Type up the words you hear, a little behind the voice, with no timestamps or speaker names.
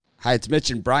Hi, it's Mitch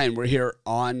and Brian. We're here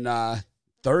on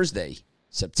Thursday,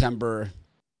 September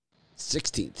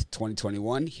 16th,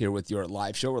 2021, here with your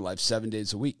live show. We're live 7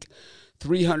 days a week,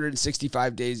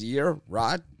 365 days a year.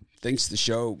 Rod thinks the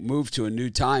show moved to a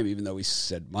new time, even though we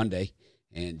said Monday.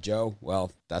 And Joe,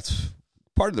 well, that's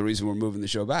part of the reason we're moving the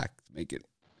show back, to make it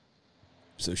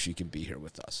so she can be here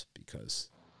with us, because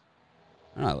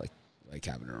I like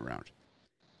having her around.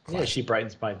 Yeah, she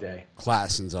brightens my day.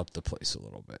 Classens up the place a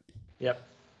little bit. Yep.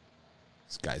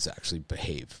 This guy's actually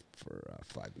behave for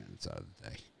 5 minutes out of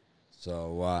the day.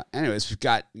 So, anyways, we've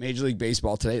got Major League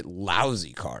Baseball today.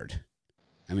 Lousy card.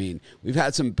 I mean, we've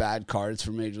had some bad cards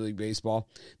for Major League Baseball.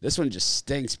 This one just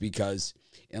stinks because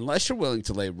unless you're willing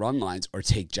to lay run lines or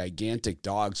take gigantic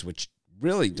dogs, which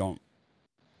really don't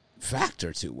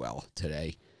factor too well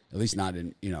today, at least not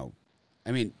in,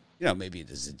 maybe it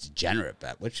is a degenerate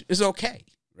bet, which is okay,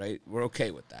 right? We're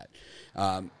okay with that.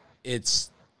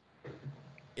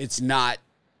 It's not,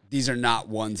 these are not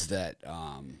ones that,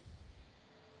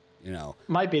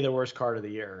 might be the worst card of the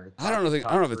year. I don't know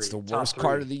if it's the worst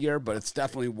card of the year, but it's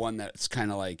definitely one that's kind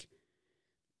of like,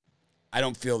 I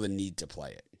don't feel the need to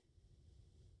play it.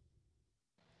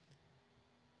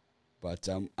 But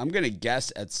I'm going to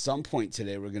guess at some point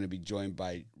today we're going to be joined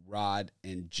by Rod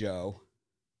and Joe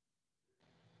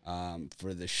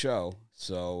for the show.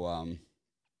 So,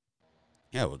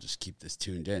 we'll just keep this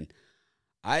tuned in.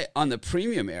 On the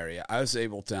premium area, I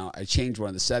changed one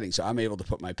of the settings, so I'm able to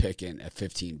put my pick in at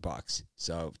 $15.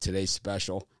 So today's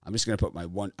special. I'm just going to put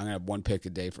I'm going to have one pick a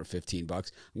day for $15.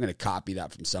 I'm going to copy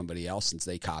that from somebody else, since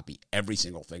they copy every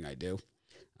single thing I do,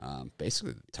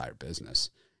 basically the entire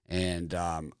business. And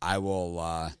I will,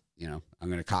 I'm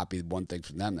going to copy one thing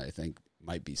from them that I think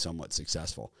might be somewhat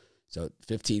successful. So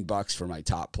 $15 for my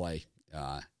top play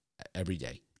every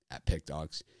day at Pick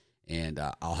Dogs. And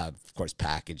I'll have, of course,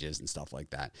 packages and stuff like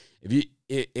that.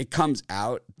 It comes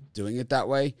out doing it that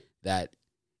way, that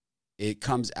it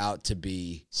comes out to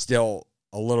be still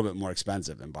a little bit more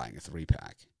expensive than buying a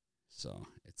 3-pack. So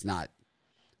it's not,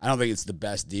 I don't think it's the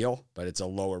best deal, but it's a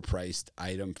lower priced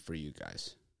item for you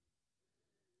guys.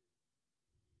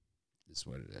 This is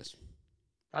what it is.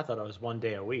 I thought it was 1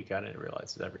 day a week. I didn't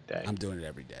realize it's every day. I'm doing it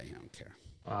every day. I don't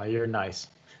care. You're nice.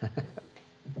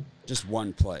 Just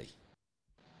one play.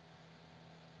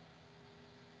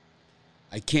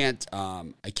 I can't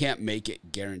make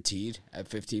it guaranteed at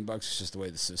 $15. It's just the way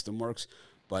the system works.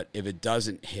 But if it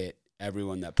doesn't hit,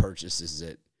 everyone that purchases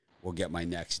it will get my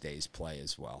next day's play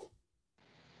as well.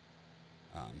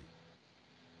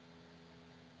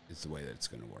 It's the way that it's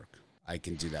going to work. I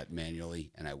can do that manually,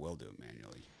 and I will do it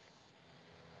manually.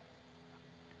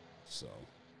 So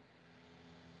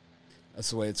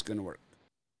that's the way it's going to work.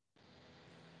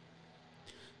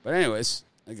 But anyways,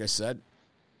 like I said,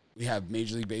 we have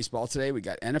Major League Baseball today. We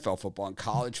got NFL football and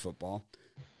college football.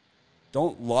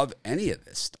 Don't love any of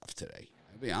this stuff today.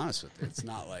 I'll be honest with you. It's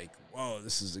not like, whoa,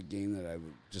 this is a game that I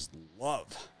would just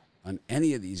love on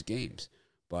any of these games.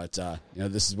 But,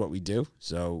 this is what we do.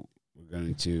 So we're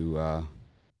going to...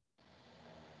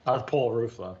 I'll pull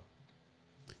Ruflo.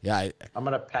 Yeah. I'm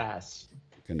going to pass.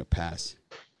 Going to pass.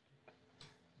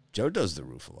 Joe does the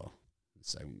Ruffalo.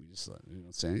 So we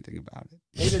don't say anything about it.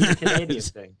 Maybe it's a Canadian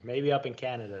thing. Maybe up in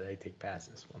Canada they take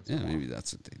passes once in a while. Maybe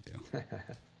that's what they do.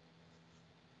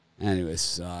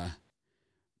 Anyways,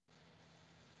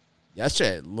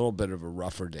 yesterday a little bit of a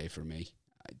rougher day for me.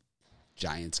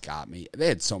 Giants got me. They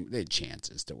had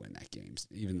chances to win that game,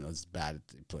 even though it's bad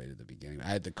they played at the beginning. I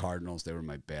had the Cardinals. They were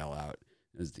my bailout.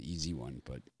 It was the easy one,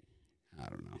 but I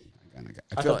don't know.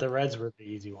 I thought the Reds were the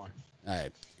easy one.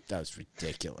 That was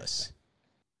ridiculous.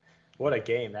 What a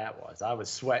game that was. I was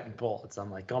sweating bullets.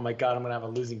 I'm like, oh, my God, I'm going to have a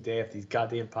losing day if these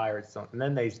goddamn Pirates don't. And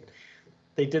then they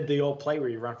did the old play where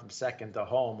you run from second to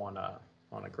home on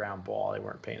a ground ball. They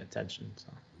weren't paying attention. So.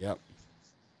 Yep.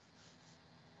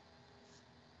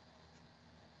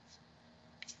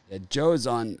 Yeah, Joe's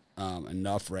on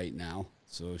enough right now,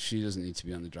 so she doesn't need to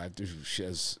be on the drive-thru.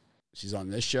 She's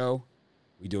on this show.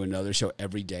 We do another show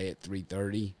every day at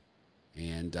 3:30.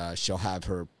 And she'll have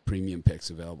her premium picks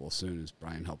available as soon as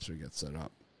Brian helps her get set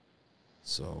up.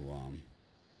 So,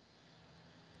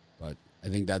 but I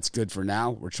think that's good for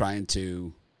now. We're trying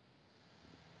to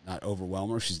not overwhelm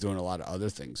her. She's doing a lot of other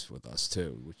things with us,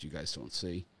 too, which you guys don't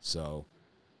see. So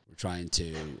we're trying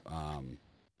to,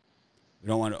 we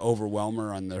don't want to overwhelm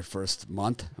her on their first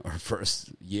month or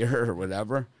first year or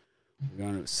whatever. We're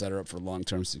going to set her up for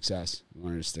long-term success. We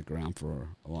want her to stick around for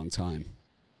a long time.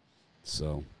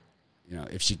 So...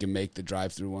 if she can make the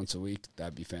drive-through once a week,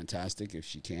 that'd be fantastic. If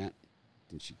she can't,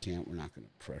 then she can't. We're not going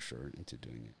to pressure her into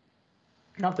doing it.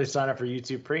 Now if they sign up for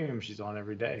YouTube Premium, she's on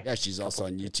every day. Yeah, she's also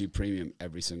on YouTube Premium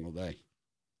every single day.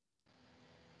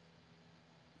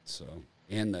 So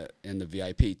and the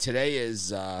VIP. Today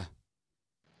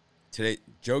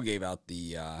Joe gave out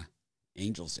the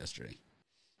Angels yesterday,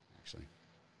 actually,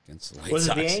 against the White Was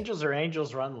Sox. it the Angels or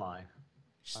Angels run line?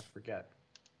 I forget.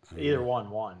 Either one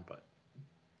won, but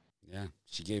yeah,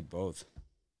 she gave both.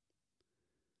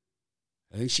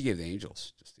 I think she gave the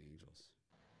Angels, just the Angels.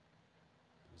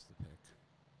 That was the pick.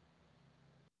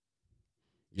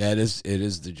 Yeah, it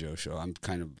is the Joe Show. I'm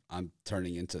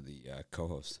turning into the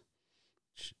co-host.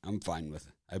 I'm fine with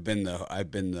it. I've been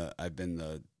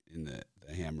in the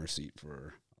hammer seat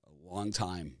for a long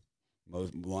time,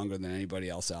 longer than anybody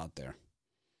else out there,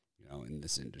 in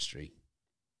this industry.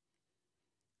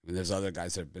 I mean, there's other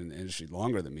guys that have been in the industry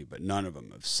longer than me, but none of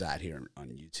them have sat here on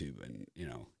YouTube and,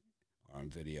 or on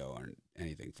video or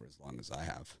anything for as long as I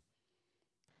have.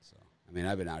 So, I mean,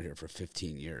 I've been out here for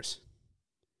 15 years.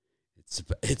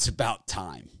 It's about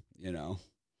time, I don't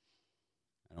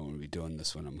want to be doing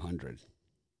this when I'm 100.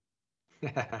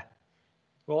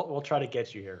 We'll try to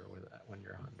get you here with that when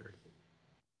you're 100.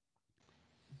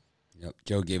 Yep.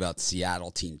 Joe gave out Seattle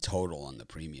team total on the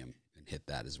premium and hit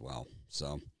that as well.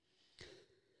 So,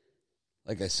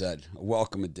 like I said, a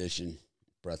welcome addition,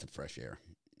 breath of fresh air,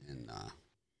 and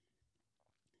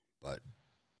but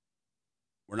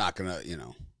we're not gonna,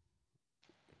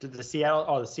 Did the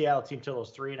Seattle team total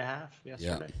was 3.5 yesterday?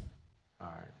 Yeah.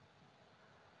 All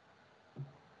right.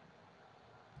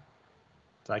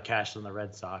 So I cashed on the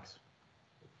Red Sox.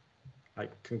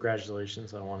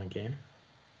 Congratulations, I won a game.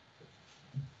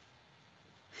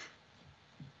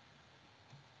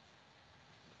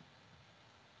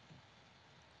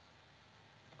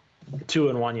 Two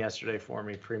and one yesterday for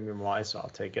me, premium wise, so I'll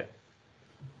take it.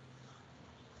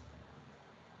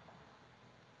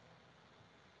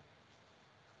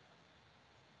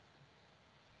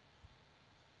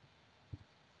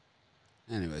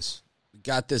 Anyways, we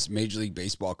got this Major League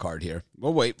Baseball card here.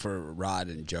 We'll wait for Rod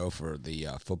and Joe for the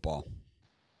football.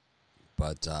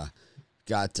 But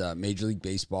got Major League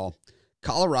Baseball.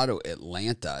 Colorado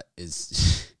Atlanta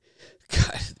is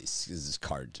God, this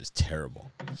card just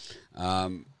terrible.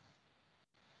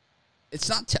 It's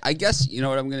not. I guess you know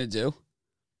what I'm going to do.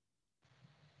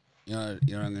 You know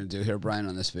what I'm going to do here, Brian,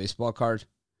 on this baseball card.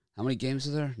 How many games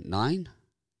are there? 9?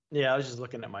 Yeah, I was just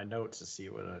looking at my notes to see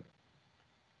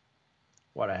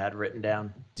what I had written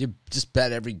down. Do you just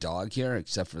bet every dog here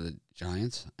except for the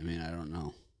Giants? I mean, I don't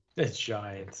know. It's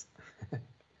Giants.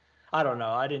 I don't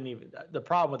know. The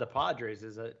problem with the Padres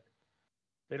is that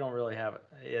they don't really have it.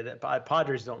 Yeah, the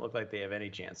Padres don't look like they have any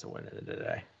chance of winning it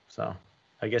today. So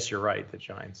I guess you're right, the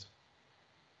Giants.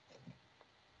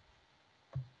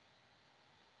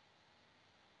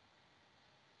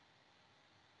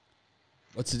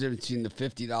 What's the difference between the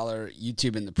 $50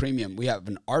 YouTube and the premium? We have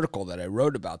an article that I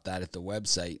wrote about that at the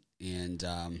website, and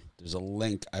there's a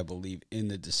link, I believe, in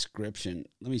the description.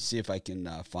 Let me see if I can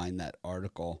find that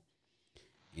article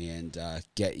and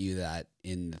get you that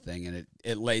in the thing. And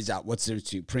it lays out what's the difference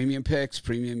between premium picks,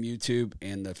 premium YouTube,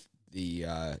 and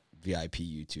the VIP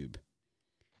YouTube.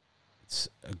 It's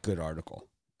a good article.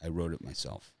 I wrote it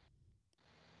myself.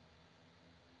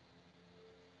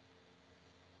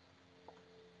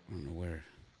 I don't know where.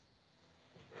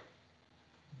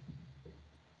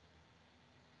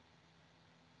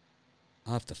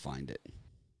 I'll have to find it.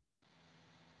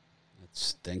 It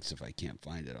stinks if I can't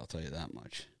find it, I'll tell you that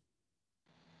much.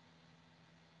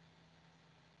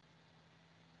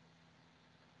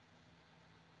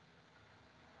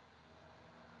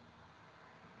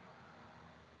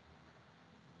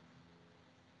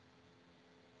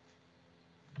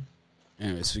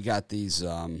 Anyways, we got these.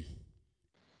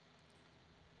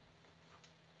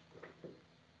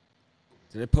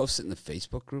 Did I post it in the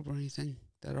Facebook group or anything?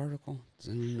 That article? Does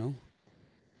anyone know?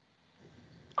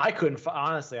 I couldn't.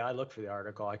 Honestly, I looked for the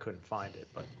article. I couldn't find it,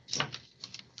 but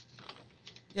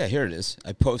yeah, here it is.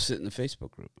 I posted it in the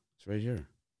Facebook group. It's right here.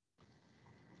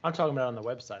 I'm talking about on the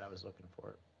website. I was looking for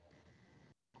it.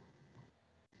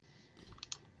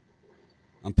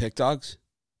 On Pick Dogs?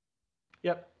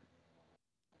 Yep.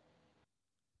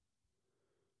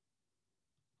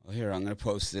 Well, here, I'm going to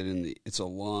post it in the... It's a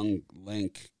long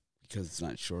link because it's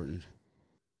not shortened.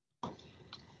 I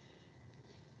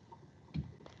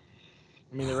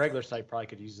mean, the regular site probably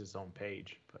could use its own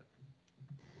page, but...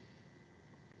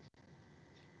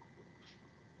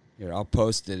 Here, I'll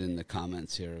post it in the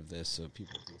comments here of this so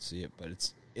people can see it.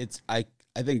 But it's I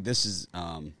think this is...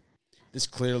 this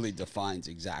clearly defines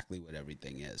exactly what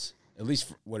everything is. At least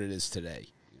for what it is today.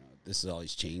 This is all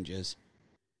these changes.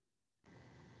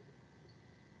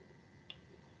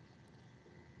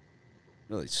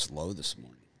 Really slow this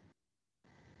morning.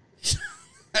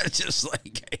 Just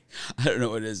like, I don't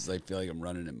know what it is. I feel like I'm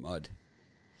running in mud.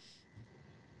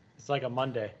 It's like a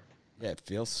Monday. Yeah, it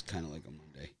feels kind of like a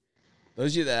Monday.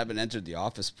 Those of you that haven't entered the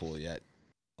office pool yet,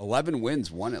 11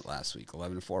 wins won it last week,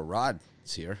 11-4. Rod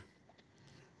is here.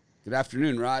 Good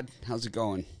afternoon, Rod. How's it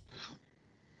going?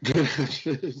 Good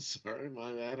afternoon. Sorry,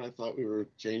 my bad. I thought we were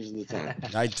changing the time.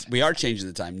 We are changing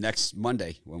the time next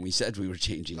Monday when we said we were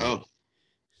changing it. Oh.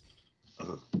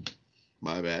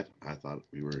 My bad. I thought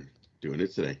we were doing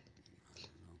it today.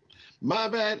 My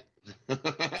bad.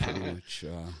 Which,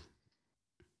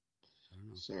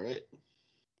 It's all right.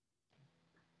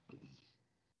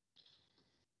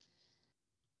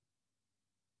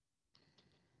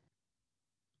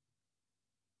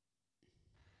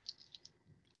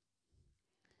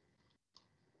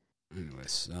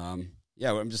 anyways,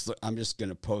 yeah, I'm just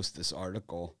gonna post this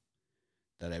article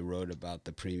that I wrote about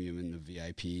the premium and the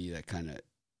VIP that kind of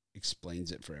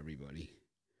explains it for everybody.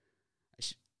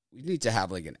 We need to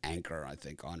have like an anchor, I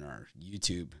think, on our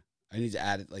YouTube. I need to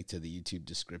add it like to the YouTube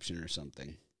description or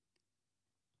something,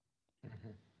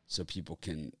 so people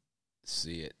can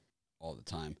see it all the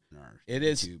time. It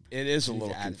is a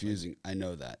little confusing. I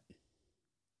know that.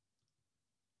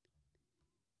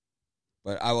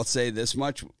 But I will say this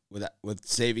much with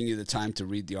saving you the time to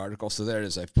read the article. So there it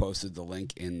is. I've posted the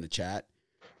link in the chat.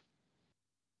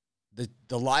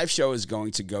 The live show is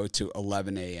going to go to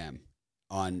 11 a.m.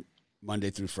 on Monday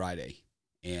through Friday.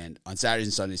 And on Saturdays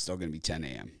and Sundays, it's still going to be 10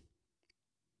 a.m.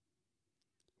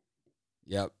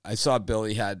 Yep. I saw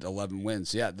Billy had 11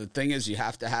 wins. Yeah, the thing is you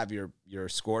have to have your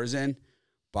scores in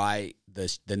by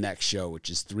the next show, which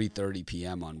is 3:30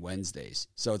 p.m. on Wednesdays.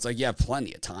 So it's like you have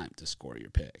plenty of time to score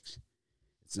your picks.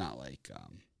 It's not like,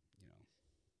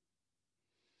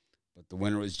 but the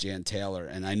winner was Jan Taylor,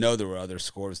 and I know there were other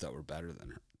scores that were better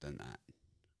than that.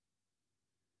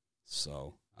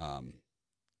 So,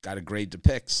 got to grade the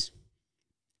picks.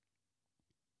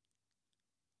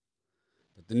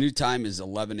 But the new time is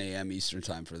 11 a.m. Eastern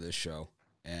time for this show,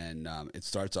 and it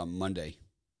starts on Monday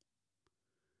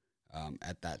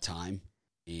at that time.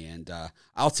 And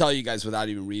I'll tell you guys without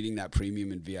even reading that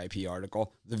premium and VIP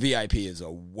article, the VIP is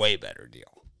a way better deal.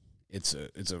 It's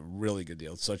a really good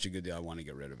deal. It's such a good deal. I want to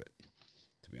get rid of it,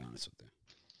 to be honest with you.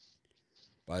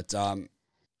 But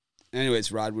anyways,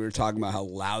 Rod, we were talking about how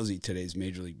lousy today's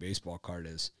Major League Baseball card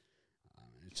is.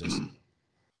 It's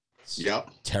just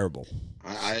terrible.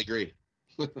 I agree.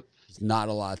 There's not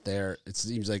a lot there. It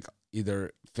seems like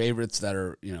either favorites that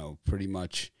are, pretty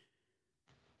much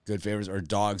good favorites or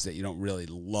dogs that you don't really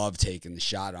love taking the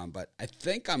shot on. But I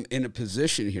think I'm in a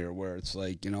position here where it's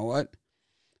like, you know what?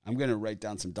 I'm going to write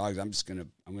down some dogs. I'm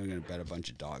going to bet a bunch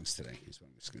of dogs today is what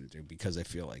I'm just going to do because I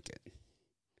feel like it.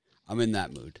 I'm in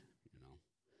that mood.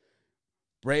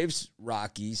 Braves,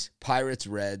 Rockies, Pirates,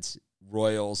 Reds,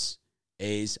 Royals,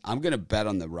 A's. I'm going to bet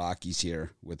on the Rockies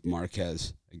here with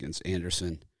Marquez against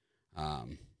Anderson.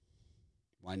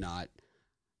 Why not?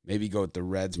 Maybe go with the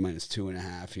Reds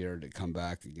 -2.5 here to come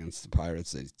back against the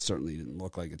Pirates. They certainly didn't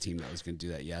look like a team that was going to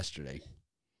do that yesterday.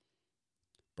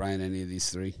 Brian, any of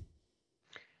these three?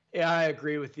 Yeah, I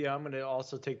agree with you. I'm going to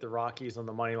also take the Rockies on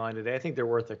the money line today. I think they're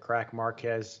worth a crack.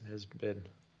 Marquez has been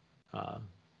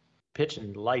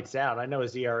pitching lights out. I know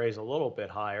his ERA is a little bit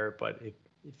higher, but if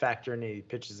you factor in the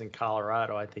pitches in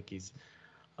Colorado, I think he's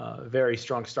a very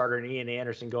strong starter. And Ian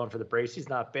Anderson going for the Braves, he's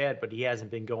not bad, but he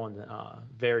hasn't been going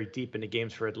very deep into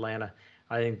games for Atlanta.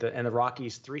 I think the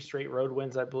Rockies 3 straight road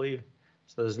wins, I believe.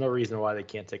 So there's no reason why they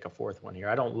can't take a 4th one here.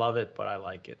 I don't love it, but I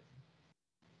like it.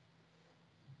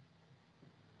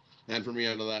 And for me,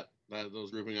 out of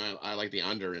those grouping, I like the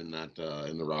under in that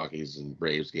in the Rockies and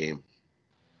Braves game.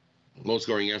 Low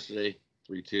scoring yesterday,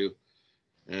 3-2,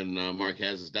 and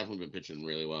Marquez has definitely been pitching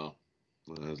really well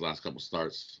his last couple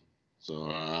starts. So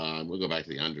we'll go back to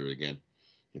the under again.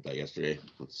 Hit that yesterday.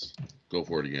 Let's go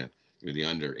for it again. Do the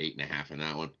under 8.5 in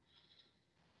that one.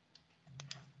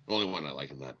 Only one I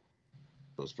like in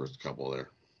those first couple there.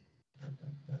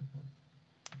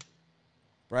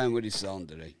 Brian, what are you selling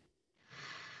today?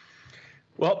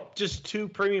 Well, just 2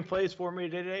 premium plays for me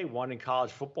today. One in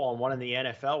college football and one in the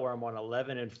NFL, where I'm on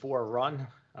 11-4 run,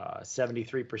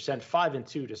 73%,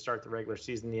 5-2 to start the regular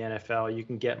season in the NFL. You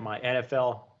can get my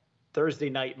NFL Thursday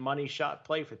night money shot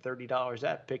play for $30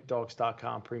 at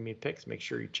pickdogs.com premium picks. Make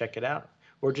sure you check it out,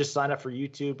 or just sign up for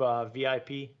YouTube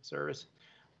VIP service.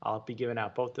 I'll be giving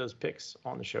out both those picks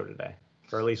on the show today,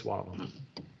 or at least one of them.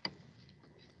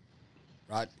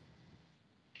 Rod?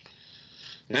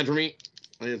 And for me,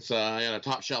 it's I had a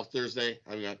top shelf Thursday.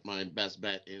 I've got my best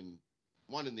bet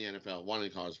one in the NFL, one in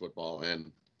college football,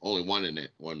 and only one in the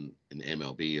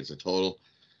MLB as a total.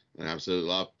 An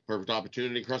absolute perfect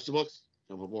opportunity to crush the books.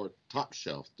 Jump aboard Top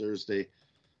Shelf Thursday.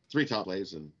 3 top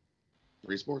plays and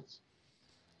 3 sports.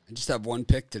 I just have one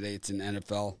pick today. It's an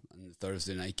NFL on the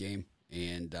Thursday night game,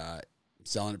 and I'm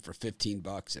selling it for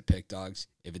 $15 at Pick Dogs.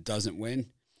 If it doesn't win,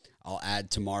 I'll add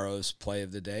tomorrow's play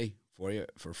of the day for you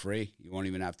for free. You won't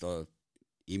even have to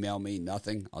email me,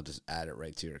 nothing. I'll just add it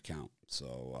right to your account.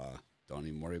 So don't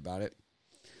even worry about it.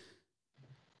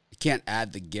 You can't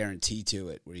add the guarantee to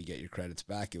it where you get your credits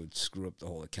back. It would screw up the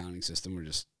whole accounting system.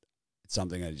 It's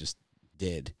something I just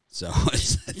did. So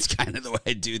it's kind of the way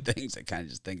I do things. I kind of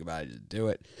just think about it to do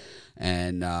it.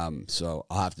 And so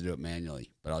I'll have to do it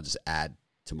manually, but I'll just add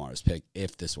tomorrow's pick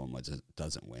if this one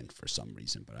doesn't win for some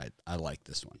reason. But I like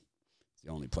this one. It's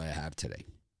the only play I have today.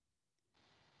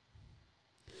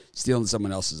 Stealing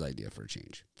someone else's idea for a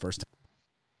change. First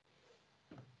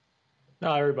time.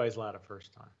 No, everybody's allowed a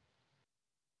first time.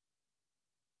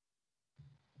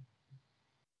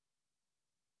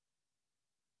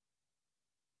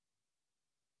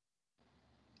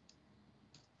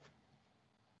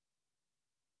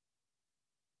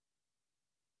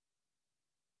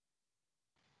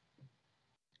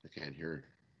 I can't hear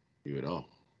you at all.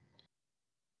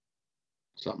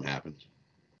 Something happened.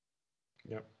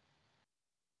 Yep.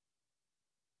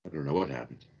 I don't know what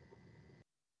happened.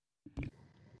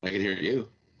 I can hear you.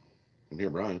 I can hear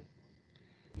Brian.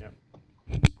 Yep.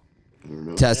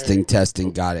 Testing.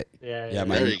 Got it. Yeah.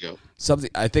 There you go. Something.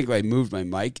 I think I moved my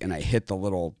mic and I hit the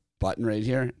little button right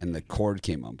here, and the cord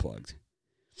came unplugged.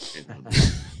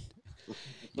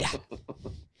 Yeah.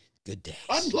 Good day.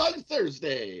 Unplugged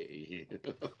Thursday.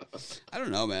 I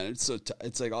don't know, man. It's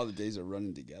it's like all the days are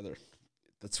running together.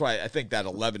 That's why I think that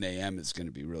 11 a.m. is going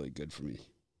to be really good for me.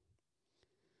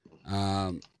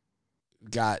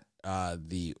 Got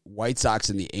the White Sox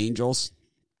and the Angels,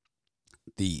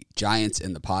 the Giants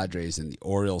and the Padres, and the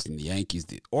Orioles and the Yankees.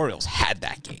 The Orioles had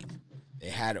that game. They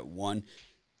had it won.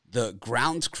 The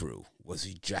grounds crew was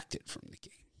ejected from the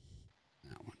game.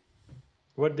 That one.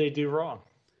 What did they do wrong?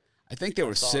 I think they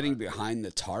were sitting behind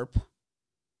the tarp.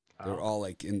 Oh. They were all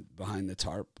like in behind the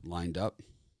tarp, lined up.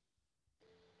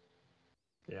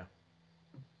 Yeah.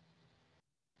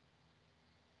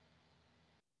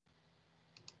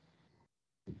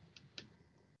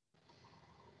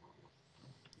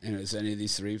 And is any of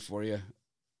these 3 for you?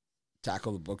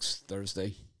 Tackle the books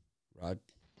Thursday, Rod?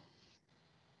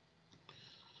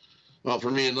 Well,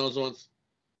 for me and those ones,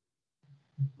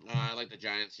 I like the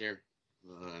Giants here.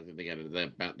 I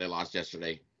think they lost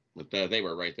yesterday, but they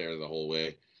were right there the whole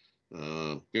way.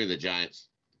 Give me the Giants.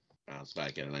 Bounce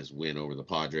back, get a nice win over the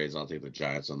Padres. I'll take the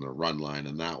Giants on the run line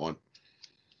in that one.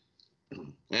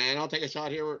 And I'll take a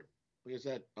shot here. Like I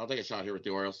said, I'll take a shot here with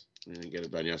the Orioles. I didn't get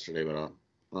it done yesterday, but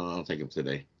I'll take them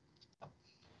today.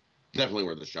 Definitely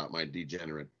worth a shot. My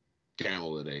degenerate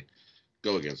gamble today.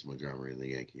 Go against Montgomery and the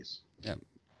Yankees. Yeah,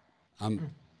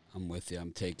 I'm with you.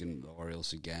 I'm taking the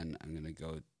Orioles again. I'm gonna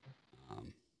go.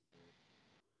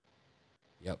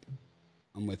 Yep,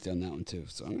 I'm with you on that one too.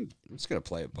 So I'm just gonna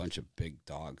play a bunch of big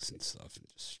dogs and stuff, and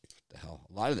just what the hell.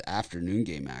 A lot of the afternoon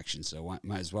game action. So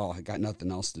might as well. I got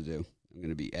nothing else to do. I'm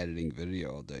gonna be editing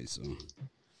video all day, so might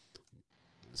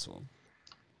as well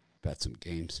bet some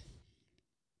games.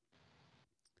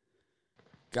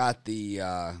 Got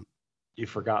the. You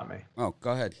forgot me. Oh,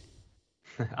 go ahead.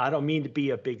 I don't mean to be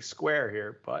a big square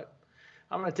here, but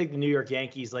I'm going to take the New York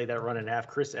Yankees, lay that run and a half.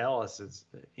 Chris Ellis is,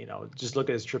 just look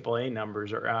at his AAA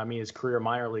numbers, his career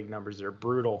minor league numbers. They're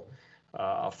brutal.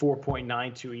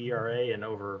 4.92 ERA and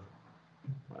over,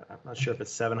 I'm not sure if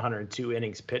it's 702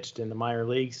 innings pitched in the minor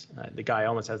leagues. The guy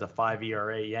almost has a 5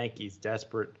 ERA. Yankees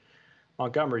desperate.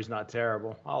 Montgomery's not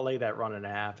terrible. I'll lay that run and a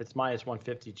half. It's minus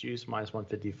 150 juice, minus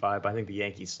 155. But I think the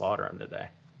Yankees slaughter him today.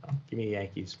 Give me the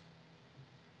Yankees.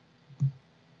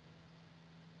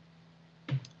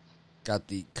 Got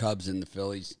the Cubs and the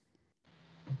Phillies.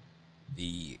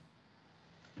 The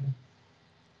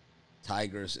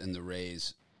Tigers and the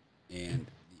Rays. And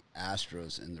the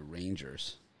Astros and the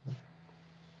Rangers.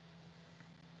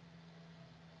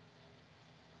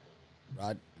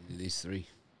 Rod, these 3.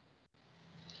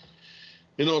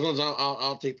 In those ones,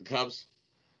 I'll take the Cubs.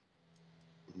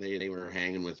 They were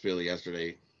hanging with Philly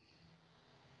yesterday.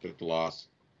 Took the loss.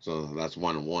 So that's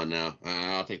 1-1 now.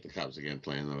 I'll take the Cubs again,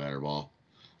 playing the better ball.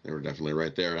 They were definitely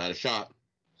right there. Had a shot.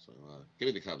 So give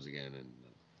me the Cubs again. And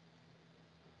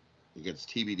it gets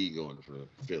TBD going for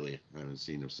Philly. I haven't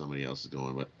seen if somebody else is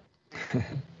going, but.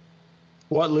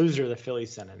 What loser the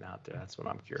Phillies sending out there? That's what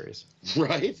I'm curious.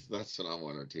 Right? That's what I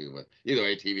wanted to. But either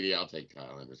way, TBD, I'll take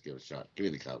Islanders. Give it a shot. Give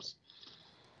me the Cubs.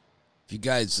 If you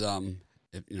guys,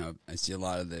 I see a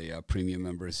lot of the premium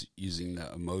members using the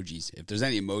emojis. If there's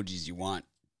any emojis you want,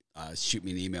 shoot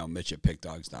me an email,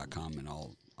 mitch@pickdogs.com, and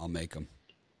I'll make them.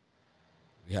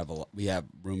 We have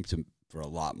room for a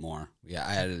lot more.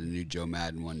 I added a new Joe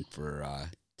Madden one for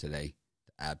today.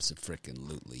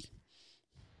 Abso-frickin-lutely.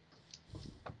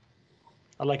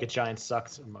 I like a giant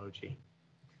sucks emoji.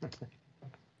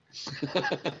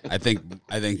 I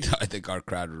think our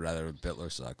crowd would rather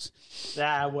Bitler sucks.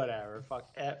 Whatever.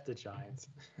 Fuck F the Giants.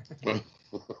 I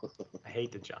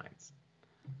hate the Giants.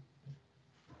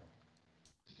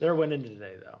 They're winning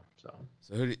today though.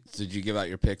 So did you give out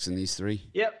your picks in these three?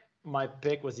 Yep. My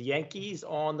pick was the Yankees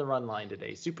on the run line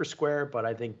today. Super square, but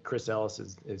I think Chris Ellis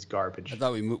is garbage. I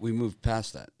thought we moved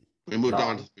past that. We moved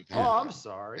on. I'm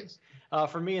sorry.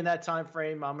 For me in that time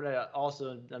frame, I'm going to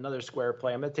also another square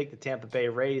play. I'm going to take the Tampa Bay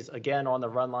Rays again on the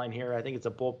run line here. I think it's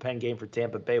a bullpen game for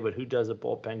Tampa Bay, but who does a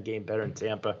bullpen game better than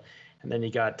Tampa? And then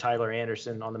you got Tyler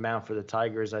Anderson on the mound for the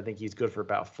Tigers. I think he's good for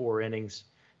about 4 innings.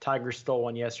 Tigers stole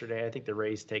one yesterday. I think the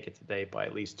Rays take it today by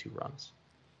at least 2 runs.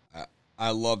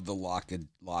 I love the lock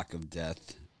of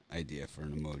death idea for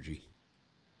an emoji.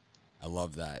 I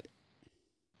love that.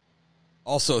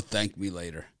 Also, thank me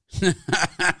later.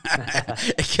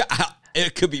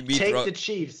 It could be me. Take the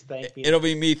Chiefs. Thank me. It'll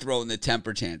be me throwing the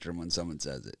temper tantrum when someone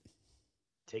says it.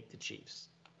 Take the Chiefs.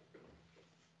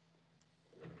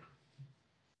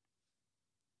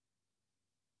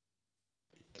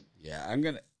 Yeah,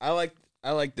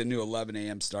 I like the new 11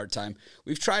 a.m. start time.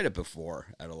 We've tried it before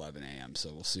at 11 a.m.,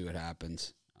 so we'll see what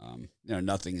happens.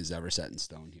 Nothing is ever set in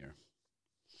stone here.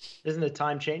 Isn't the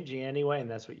time changing anyway, and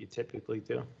that's what you typically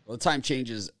do? Well, the time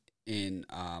changes in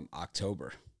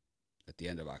October, at the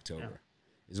end of October,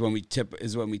 is when we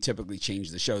typically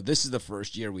change the show. This is the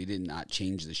first year we did not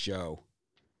change the show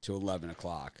to 11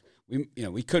 o'clock.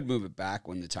 We could move it back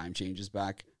when the time changes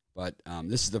back, but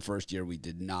this is the first year we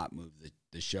did not move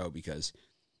the show because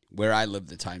where I live,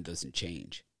 the time doesn't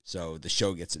change. So the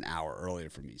show gets an hour earlier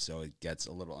for me, so it gets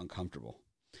a little uncomfortable.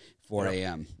 4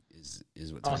 a.m.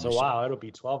 is what time. Oh, so wow, it'll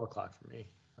be 12 o'clock for me.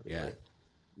 Yeah. Great.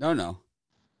 No.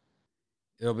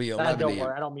 It'll be 11 Don't a.m.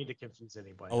 worry, I don't mean to confuse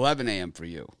anybody. 11 a.m. for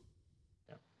you.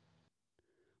 Yeah.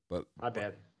 But my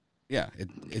bad. Yeah,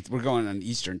 we're going on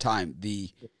Eastern time. I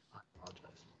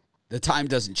apologize. The time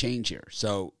doesn't change here.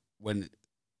 So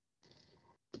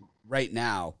right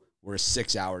now we're a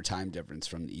 6-hour time difference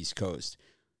from the East Coast.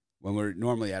 When we're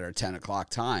normally at our 10 o'clock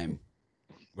time,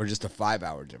 we're just a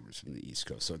 5-hour difference from the East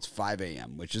Coast. So it's 5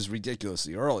 a.m., which is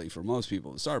ridiculously early for most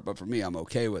people to start. But for me, I'm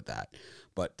okay with that.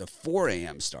 But the 4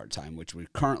 a.m. start time, which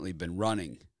we've currently been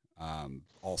running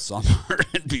all summer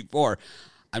and before,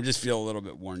 I just feel a little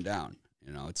bit worn down.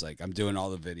 It's like I'm doing all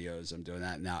the videos. I'm doing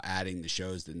that now, adding the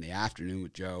shows in the afternoon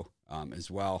with Joe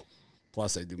as well.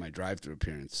 Plus, I do my drive-through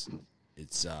appearance.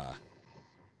 It's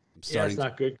it's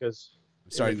not good because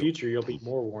in the future you'll be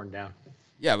more worn down.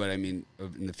 Yeah, but I mean,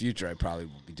 in the future, I probably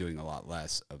will be doing a lot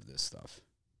less of this stuff.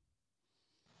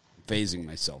 Phasing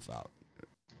myself out.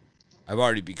 I've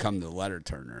already become the letter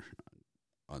turner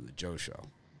on the Joe Show.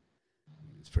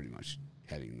 It's pretty much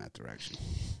heading in that direction.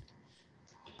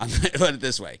 Put it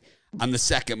this way. I'm the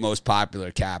second most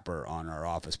popular capper on our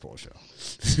Office Poll show.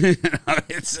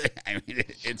 It's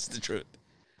the truth.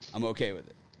 I'm okay with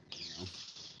it. I'm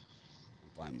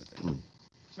fine with it.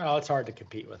 No, it's hard to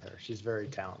compete with her. She's very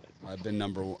talented. I've been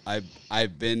number one.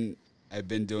 I've been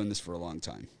doing this for a long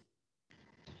time.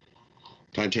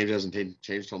 Time change doesn't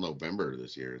change till November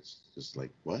this year. It's just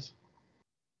like what?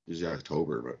 Usually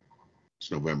October, but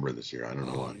it's November this year. I don't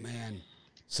know why. Oh man!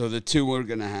 So the two we're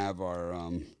gonna have are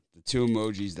the two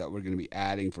emojis that we're gonna be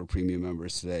adding for premium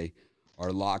members today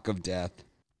are Lock of Death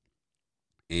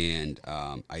and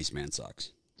Iceman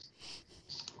Sucks.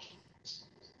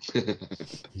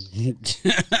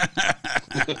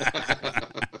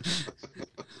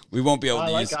 We won't be able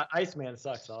to use Iceman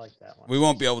Sucks. I like that one. We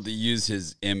won't be able to use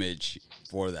his image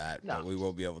for that, no. But we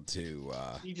will be able to.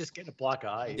 You just get a block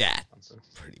of ice. Yeah,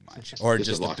 pretty much, or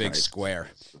just a big square.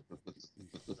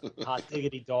 Hot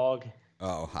diggity dog.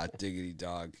 Oh, hot diggity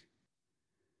dog.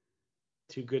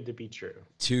 Too good to be true.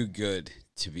 Too good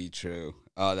to be true.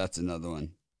 Oh, that's another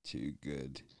one. Too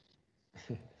good.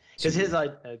 Because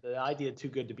the idea too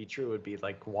good to be true would be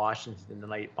like Washington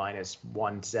tonight minus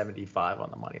 175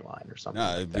 on the money line or something.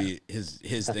 No, it'd be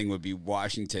his thing would be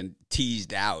Washington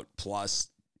teased out plus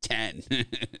 10,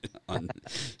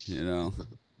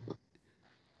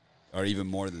 or even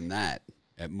more than that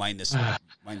at minus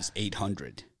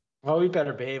 800. Well, we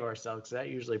better behave ourselves because that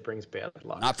usually brings bad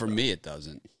luck. Not for me, it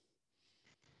doesn't.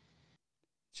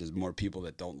 It's just more people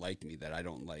that don't like me that I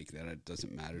don't like. That it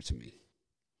doesn't matter to me.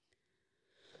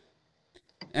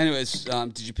 Anyways,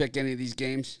 did you pick any of these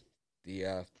games?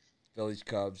 The Phillies,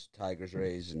 Cubs, Tigers,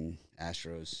 Rays, and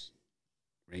Astros,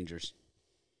 Rangers.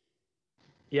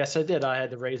 Yes, I did. I had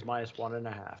the Rays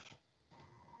 -1.5.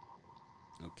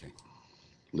 Okay.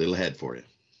 Little head for you.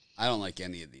 I don't like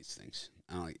any of these things.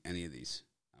 I don't like any of these.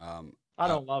 I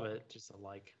don't love it. Just a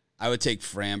like. I would take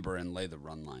Framber and lay the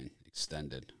run line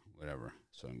extended, whatever.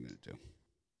 That's what I'm going to do.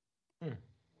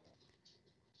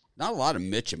 Not a lot of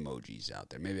Mitch emojis out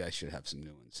there. Maybe I should have some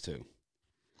new ones too.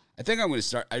 I think I'm going to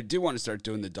start. I do want to start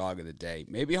doing the dog of the day.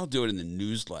 Maybe I'll do it in the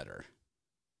newsletter.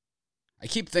 I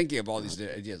keep thinking of all these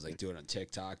ideas, like do it on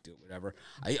TikTok, do it whatever.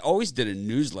 I always did a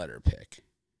newsletter pick.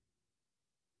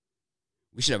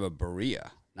 We should have a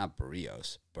Berea, not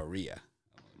Barrios, Berea.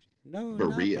 No,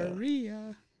 Berea. not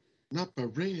Berea. Not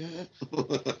Berea.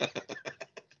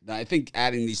 No, I think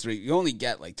adding these three, you only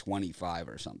get like 25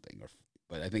 or something.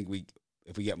 But I think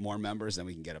if we get more members, then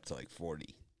we can get up to like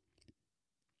 40.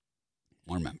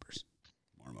 More members.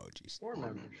 More emojis. More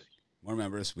members. More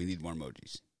members. We need more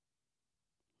emojis.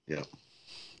 Yeah.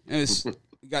 We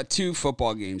got 2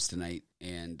 football games tonight,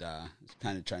 and I was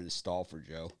kind of trying to stall for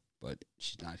Joe, but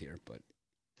she's not here, but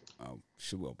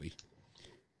she will be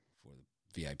for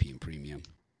the VIP and premium.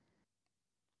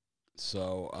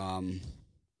 So,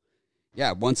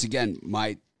 yeah, once again,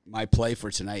 my play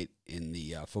for tonight in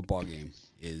the football game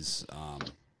is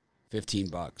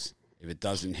 $15. If it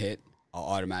doesn't hit, I'll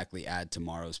automatically add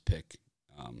tomorrow's pick,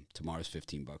 tomorrow's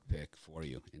 $15 pick for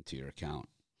you into your account.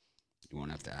 You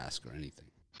won't have to ask or anything.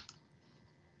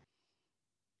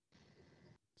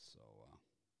 So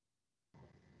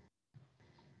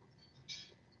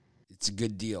it's a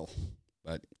good deal,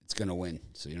 but it's going to win,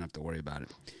 so you don't have to worry about it.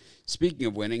 Speaking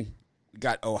of winning, we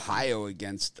got Ohio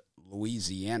against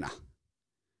Louisiana.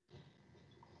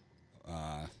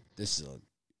 This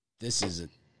is a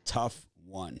tough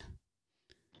one.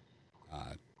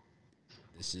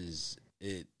 This is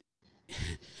it.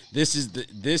 This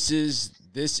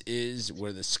is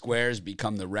where the squares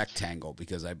become the rectangle,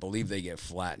 because I believe they get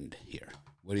flattened here.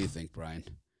 What do you think, Brian?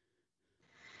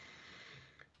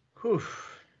 Whew.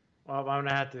 Well, I'm going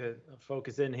to have to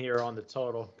focus in here on the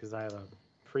total because I have a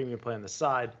premium play on the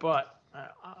side. But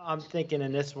I'm thinking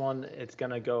in this one, it's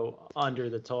going to go under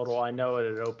the total. I know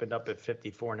it had opened up at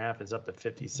 54.5. It's up to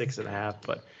 56.5.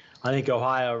 But I think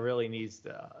Ohio really needs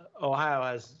to. Ohio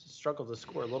has struggled to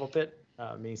score a little bit.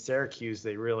 I mean, Syracuse,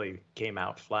 they really came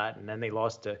out flat, and then they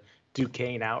lost to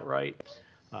Duquesne outright.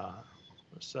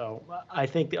 So I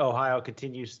think Ohio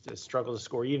continues to struggle to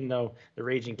score, even though the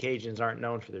Raging Cajuns aren't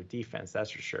known for their defense, that's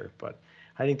for sure. But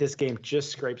I think this game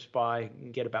just scrapes by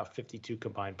and get about 52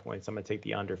 combined points. I'm going to take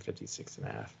the under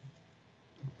 56.5.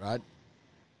 Rod?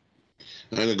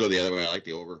 I'm going to go the other way. I like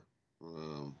the over.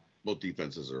 Both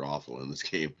defenses are awful in this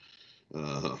game.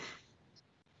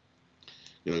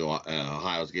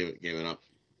 Ohio's giving up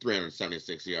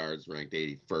 376 yards, ranked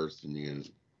 81st, and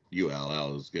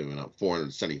ULL is giving up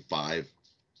 475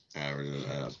 average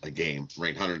a game,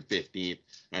 ranked 115th.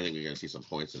 I think we're going to see some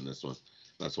points in this one.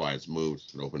 That's why it's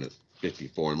moved. It opened at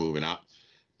 54 and moving up.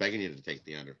 Begging you to take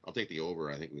the under. I'll take the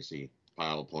over. I think we see a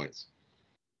pile of points.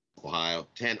 Ohio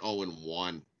 10-0-1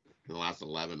 in the last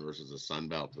 11 versus the Sun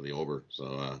Belt to the over.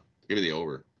 So give me the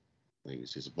over. I think we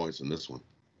see some points in this one.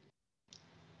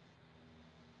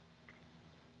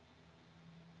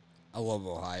 I love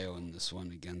Ohio in this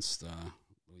one against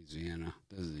Louisiana.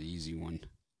 This is the easy one.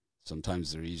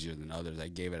 Sometimes they're easier than others. I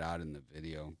gave it out in the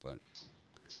video, but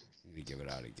I'm going to give it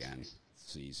out again.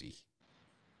 It's easy.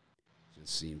 It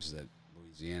just seems that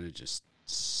Louisiana just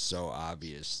so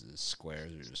obvious. The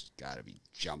squares are just got to be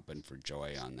jumping for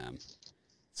joy on them.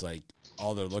 It's like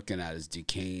all they're looking at is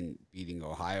Duquesne beating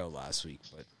Ohio last week,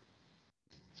 but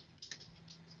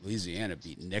Louisiana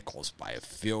beat Nichols by a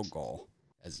field goal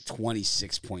as a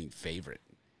 26-point favorite.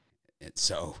 And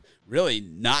so really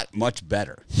not much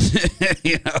better,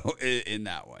 in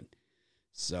that one.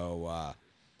 So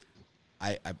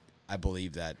I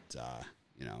believe that,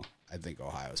 I think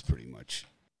Ohio's pretty much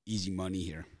easy money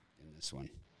here in this one.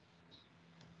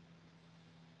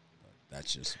 But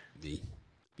that's just me.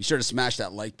 Be sure to smash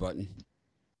that like button.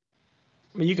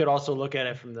 I mean, you could also look at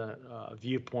it from the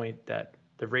viewpoint that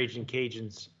the Raging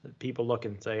Cajuns, people look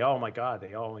and say, oh, my God,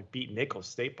 they only beat Nicholls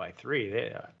State by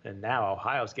 3. And now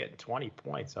Ohio's getting 20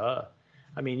 points. I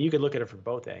mean, you could look at it from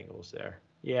both angles there.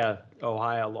 Yeah,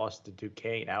 Ohio lost to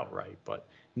Duquesne outright, but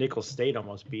Nicholls State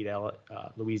almost beat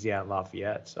Louisiana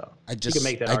Lafayette. So you can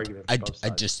make that argument from both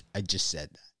sides. I just said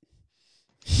that.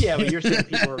 Yeah, but you're saying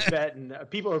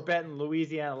people are betting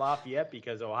Louisiana Lafayette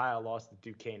because Ohio lost to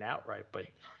Duquesne outright, but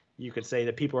you could say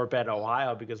that people are betting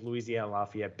Ohio because Louisiana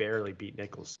Lafayette barely beat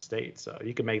Nicholls State. So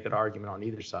you can make that argument on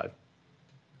either side.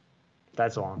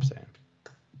 That's all I'm saying.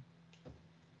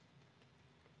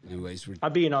 Anyways,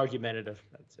 I'm being argumentative.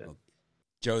 That's it.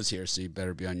 Joe's here, so you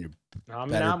better be on your I'm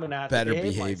better, gonna have better to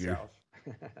behave behavior. myself.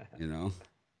 You know,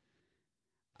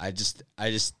 I just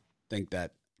think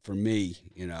that for me,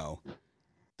 you know,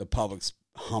 the public's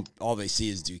all they see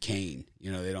is Duquesne.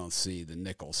 You know, they don't see the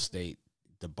Nicholls State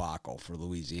debacle for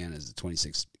Louisiana as a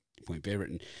 26-point favorite.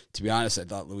 And to be honest, I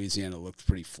thought Louisiana looked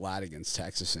pretty flat against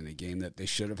Texas in a game that they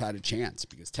should have had a chance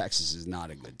because Texas is not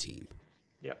a good team.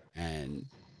 Yep. And,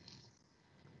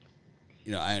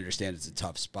 you know, I understand it's a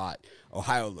tough spot.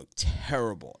 Ohio looked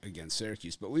terrible against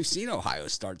Syracuse, but we've seen Ohio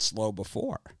start slow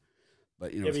before.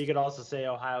 But, you know, Yeah, but you could also say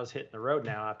Ohio's hitting the road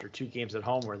now after 2 games at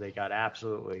home where they got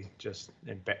absolutely just,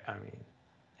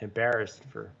 embarrassed,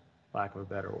 for lack of a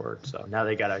better word. So now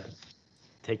they got to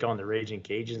take on the Raging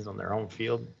Cajuns on their home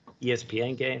field.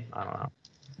 ESPN game? I don't know.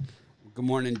 good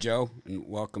morning, Joe, and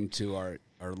welcome to our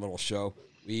little show.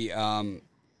 We're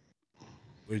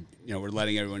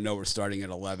letting everyone know we're starting at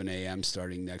 11 a.m.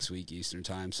 starting next week Eastern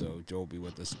time. So Joe will be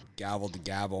with us, gavel to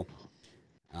gavel.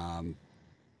 I'm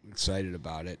excited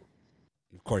about it.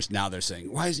 Of course, now they're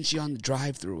saying, why isn't she on the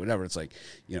drive-through? Whatever. It's like,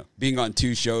 you know, being on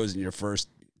 2 shows in your first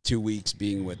 2 weeks,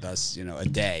 being with us, you know, a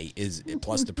day is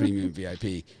plus the premium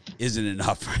VIP isn't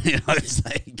enough. You know, it's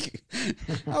like,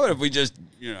 how about if we just,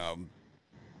 you know,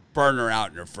 burn her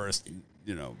out in her first,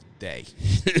 you know, day?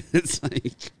 It's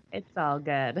like, it's all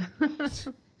good.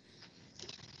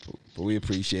 but we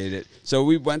appreciate it. So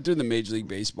we went through the Major League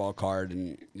Baseball card,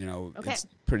 and you know, Okay. it's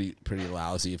pretty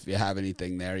lousy. If you have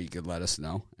anything there, you could let us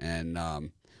know. And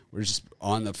we're just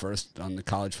on the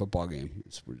college football game.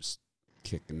 We're just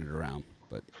kicking it around.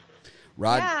 But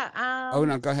Rod, Yeah. oh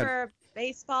no, go ahead. For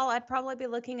baseball, I'd probably be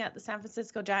looking at the San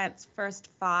Francisco Giants first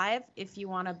 5 if you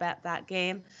want to bet that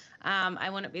game. I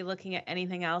wouldn't be looking at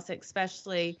anything else,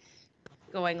 especially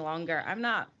going longer. I'm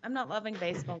not loving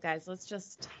baseball, guys. Let's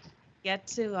just get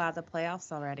to the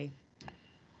playoffs already.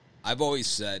 I've always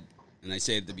said, and I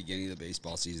say it at the beginning of the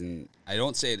baseball season, I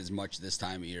don't say it as much this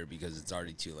time of year because it's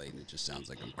already too late and it just sounds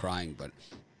like I'm crying, but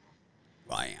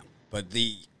well, I am. But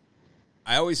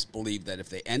I always believed that if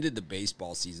they ended the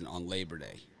baseball season on Labor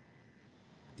Day,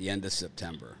 the end of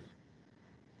September,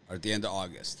 or at the end of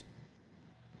August,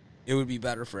 it would be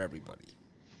better for everybody.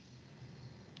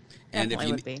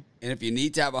 Definitely would be. And if you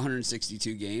need to have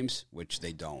 162 games, which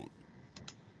they don't,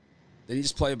 then you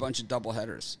just play a bunch of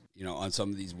doubleheaders, you know, on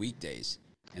some of these weekdays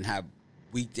and have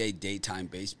weekday daytime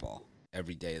baseball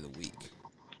every day of the week.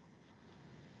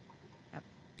 Yep.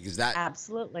 Because that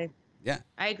Absolutely. Yeah.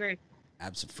 I agree.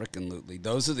 Absolutely.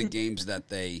 Those are the games that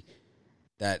they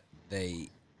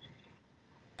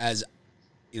as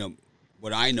you know,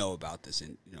 what I know about this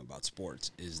and you know about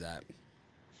sports is that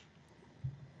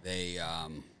they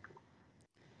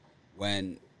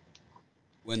when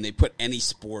they put any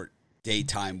sport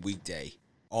daytime weekday,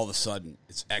 all of a sudden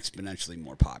it's exponentially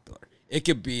more popular. It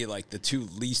could be like the 2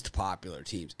 least popular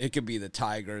teams. It could be the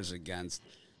Tigers against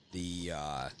the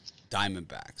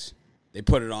Diamondbacks. They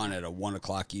put it on at a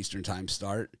 1:00 Eastern time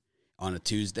start on a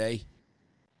Tuesday.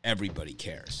 Everybody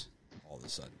cares all of a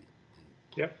sudden.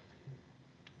 Yep.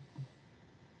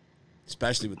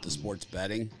 Especially with the sports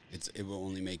betting, it will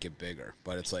only make it bigger.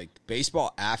 But it's like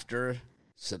baseball after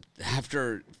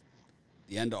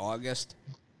the end of August,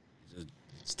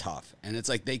 it's tough. And it's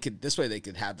like they could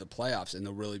have the playoffs and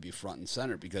they'll really be front and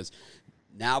center because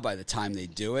now by the time they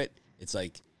do it, it's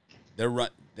like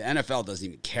the NFL doesn't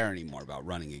even care anymore about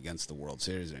running against the World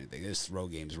Series or anything. They just throw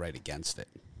games right against it.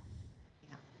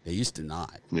 Yeah. They used to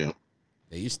not. Yeah.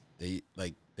 They used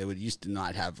to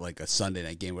not have like a Sunday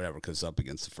night game, whatever, because it's up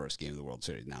against the first game of the World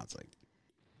Series. Now it's like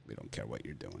we don't care what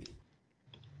you're doing.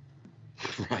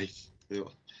 Right. It's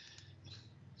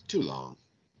too long.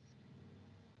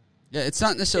 Yeah, it's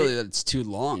not necessarily that it's too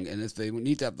long, and if they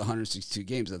need to have the 162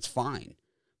 games, that's fine.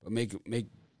 But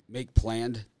make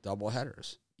planned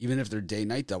doubleheaders, even if they're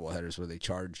day-night doubleheaders where they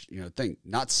charge, you know,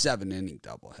 not 7-inning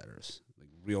doubleheaders, like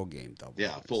real game doubleheaders.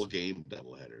 Yeah, full game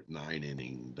doubleheader,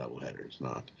 9-inning doubleheaders.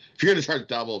 Not if you're going to charge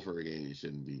double for a game, you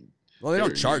shouldn't be. Well, they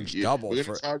don't charge double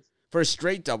for a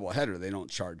straight doubleheader. They don't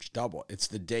charge double. It's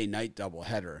the day-night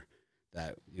doubleheader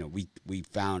that you know we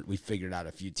figured out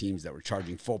a few teams that were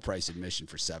charging full price admission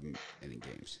for 7-inning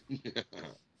games. We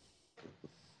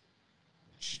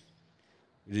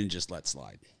didn't just let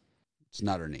slide. It's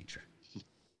not our nature.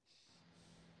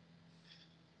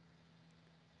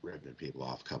 ripping people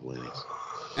off a couple innings.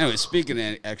 Anyway, speaking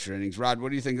of extra innings, Rod, what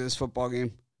do you think of this football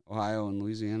game? Ohio and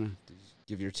Louisiana? Did you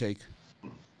give your take?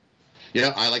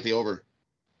 Yeah, I like the over.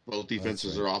 Both That's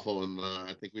defenses right. are awful, and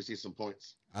I think we see some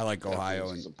points. I like Ohio,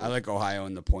 Definitely and some I like Ohio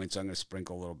in the points. I'm going to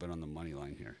sprinkle a little bit on the money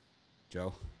line here.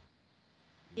 Joe?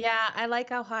 Yeah, I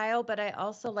like Ohio, but I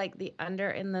also like the under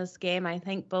in this game. I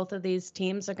think both of these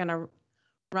teams are going to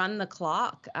run the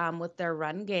clock with their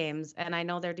run games. And I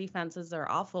know their defenses are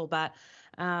awful, but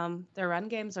their run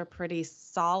games are pretty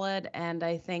solid. And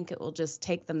I think it will just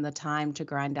take them the time to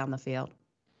grind down the field.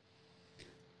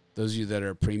 Those of you that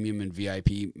are premium and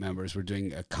VIP members, we're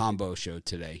doing a combo show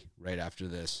today, right after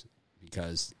this,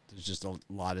 because there's just a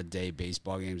lot of day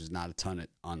baseball games. There's not a ton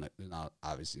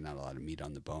obviously not a lot of meat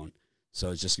on the bone.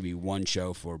 So it's just going to be one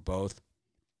show for both.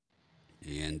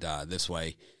 And this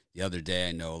way, the other day,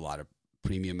 I know a lot of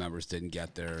premium members didn't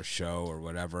get their show or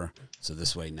whatever. So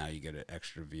this way, now you get an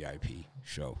extra VIP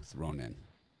show thrown in.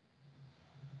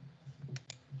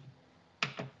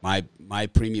 My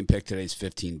premium pick today is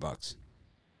 $15.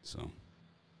 So I'm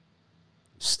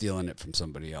stealing it from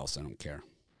somebody else. I don't care.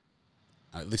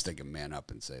 At least I can man up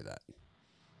and say that.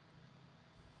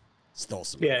 Stole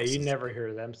some. Yeah, you never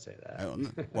hear them say that. I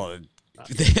don't know. Well,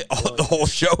 the whole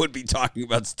show would be talking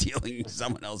about stealing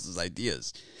someone else's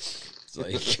ideas. It's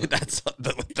like that's what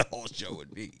the whole show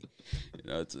would be. You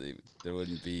know, there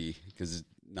wouldn't be, because it's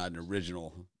not an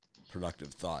original,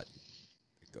 productive thought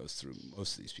that goes through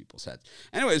most of these people's heads.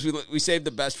 Anyways, we saved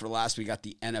the best for last. We got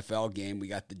the NFL game. We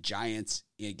got the Giants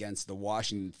against the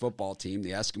Washington football team,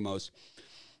 the Eskimos.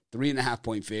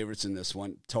 3.5-point favorites in this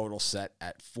one. Total set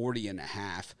at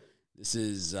 40.5. This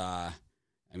is, the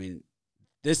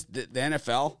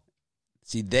NFL,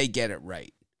 see, they get it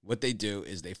right. What they do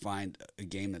is they find a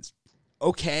game that's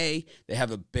okay. They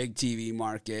have a big TV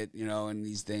market, and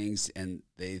these things, and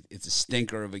it's a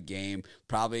stinker of a game.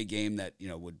 Probably a game that,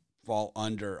 would fall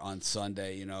under on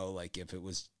Sunday, like if it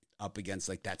was up against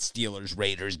like that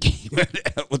Steelers-Raiders game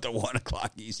with the 1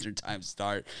 o'clock Eastern time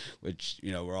start, which,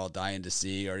 we're all dying to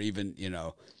see, or even,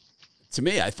 to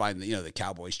me, I find that, the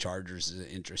Cowboys-Chargers is an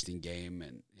interesting game,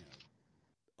 and,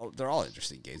 they're all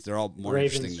interesting games. They're all more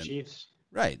Ravens, interesting than Chiefs.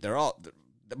 Right. They're all,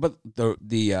 but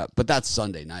but that's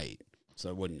Sunday night, so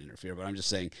it wouldn't interfere. But I'm just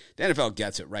saying the NFL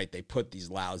gets it right. They put these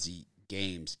lousy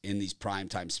games in these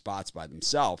primetime spots by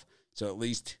themselves, so at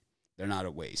least they're not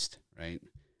a waste, right?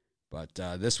 But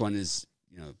this one is,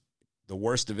 the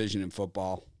worst division in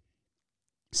football.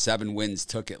 7 wins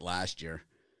took it last year,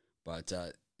 but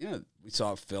we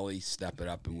saw Philly step it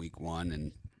up in week 1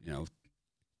 and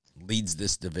leads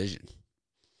this division.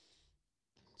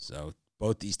 So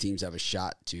both these teams have a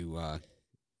shot to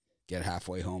get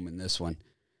halfway home in this one.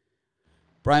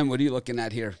 Brian, what are you looking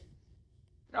at here?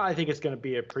 I think it's going to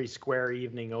be a pretty square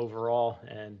evening overall.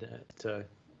 And to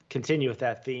continue with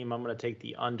that theme, I'm going to take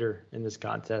the under in this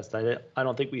contest. I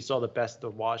don't think we saw the best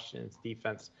of Washington's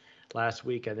defense last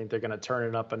week. I think they're going to turn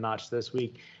it up a notch this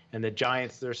week. And the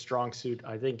Giants, their strong suit,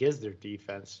 I think, is their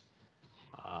defense.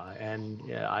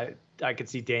 I could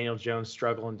see Daniel Jones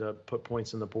struggling to put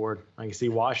points on the board. I can see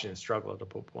Washington struggling to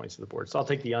put points on the board. So I'll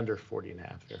take the under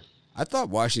 40.5 here. I thought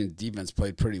Washington's defense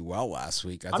played pretty well last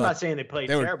week. I'm not saying they played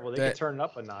terrible. They could turn it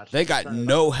up a notch. They got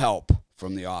no help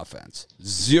from the offense.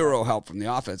 Zero help from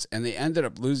the offense. And they ended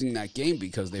up losing that game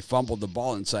because they fumbled the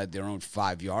ball inside their own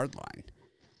 5-yard line.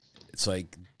 It's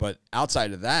like, but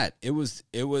outside of that, it was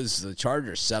the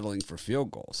Chargers settling for field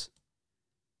goals.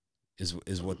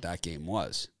 Is what that game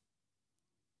was.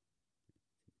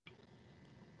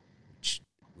 Which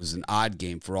was an odd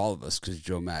game for all of us because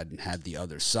Joe Madden had the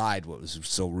other side. What was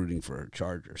so rooting for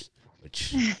Chargers?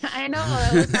 Which I know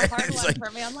that was a hard one for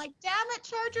me. I'm like, damn it,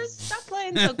 Chargers, stop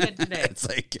playing so good today. It's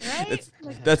like, right?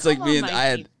 that's like me and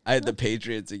I had the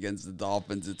Patriots against the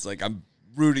Dolphins. It's like I'm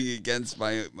rooting against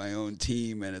my own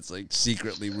team, and it's like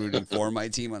secretly rooting for my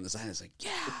team on the side. It's like,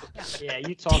 yeah,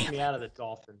 you talked me out of the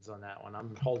Dolphins on that one.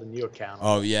 I'm holding you accountable.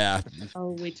 Oh yeah.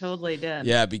 Oh, we totally did.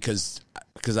 Yeah, because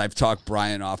I've talked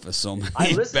Brian off of so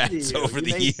many bets over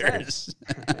the years.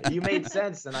 You made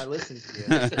sense, and I listened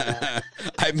to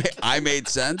you. I made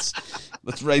sense.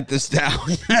 Let's write this down.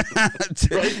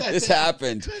 This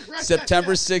happened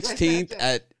September 16th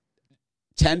at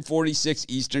 10:46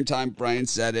 Eastern time. Brian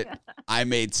said it. I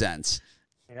made sense.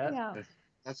 Yeah.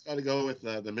 That's got to go with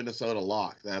the Minnesota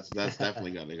lock. That's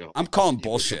definitely got to go. I'm calling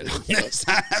bullshit on this.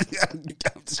 I'm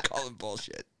just calling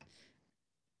bullshit.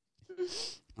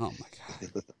 Oh my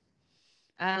God.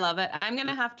 I love it. I'm going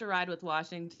to have to ride with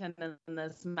Washington in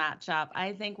this matchup.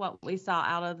 I think what we saw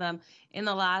out of them in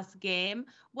the last game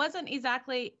wasn't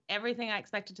exactly everything I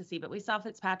expected to see, but we saw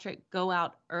Fitzpatrick go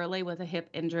out early with a hip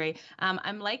injury.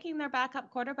 I'm liking their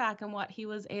backup quarterback and what he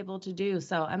was able to do.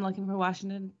 So I'm looking for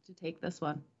Washington to take this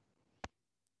one.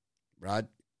 Rod?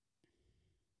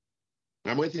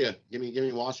 I'm with you. Give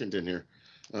me Washington here.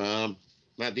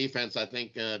 That defense, I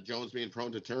think Jones being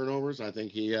prone to turnovers, I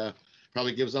think he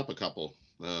probably gives up a couple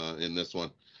in this one.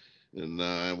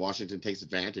 And Washington takes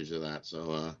advantage of that.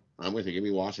 So I'm with you. Give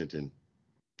me Washington.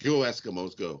 Go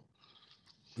Eskimos, go.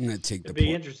 I'm going to take It'd the be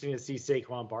point. interesting to see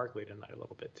Saquon Barkley tonight a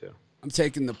little bit too. I'm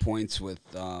taking the points with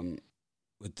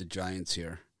the Giants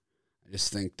here. I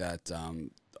just think that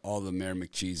all the Mayor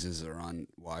McCheeses are on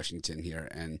Washington here,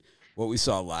 and what we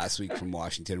saw last week from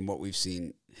Washington, and what we've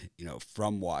seen,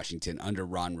 from Washington under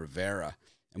Ron Rivera,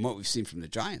 and what we've seen from the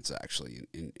Giants actually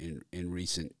in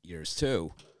recent years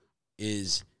too,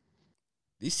 is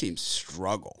these teams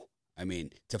struggle. I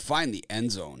mean, to find the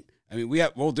end zone. I mean,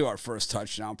 we'll do our first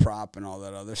touchdown prop and all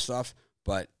that other stuff,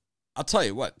 but I'll tell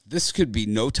you what, this could be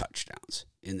no touchdowns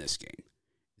in this game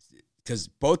because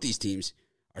both these teams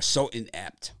are so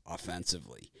inept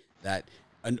offensively that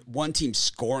one team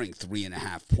scoring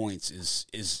 3.5 points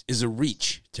is a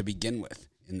reach to begin with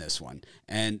in this one.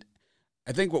 And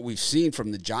I think what we've seen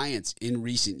from the Giants in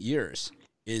recent years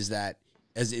is that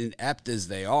as inept as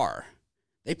they are,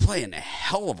 they play in a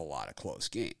hell of a lot of close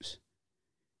games.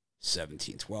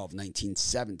 17-12,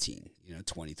 19-17,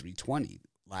 23-20.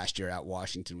 Last year at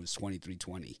Washington was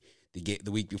 23-20.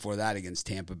 The week before that against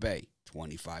Tampa Bay,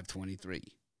 25-23.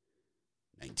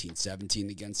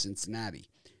 19-17 against Cincinnati.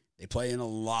 They play in a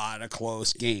lot of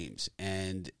close games,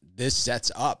 and this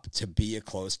sets up to be a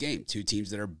close game. Two teams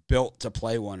that are built to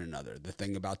play one another. The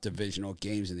thing about divisional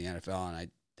games in the NFL, and I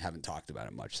haven't talked about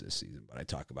it much this season, but I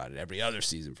talk about it every other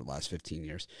season for the last 15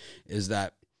 years, is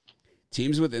that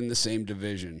teams within the same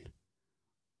division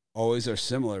always are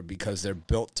similar because they're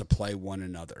built to play one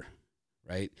another,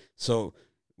 right? So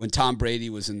when Tom Brady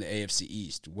was in the AFC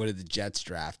East, what did the Jets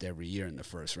draft every year in the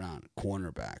first round?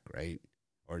 Cornerback, right?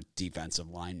 Or defensive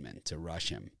lineman to rush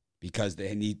him because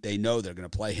they know they're going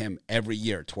to play him every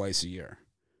year, twice a year.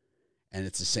 And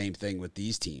it's the same thing with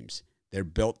these teams. They're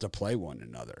built to play one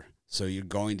another. So you're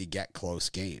going to get close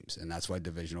games, and that's why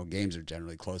divisional games are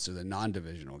generally closer than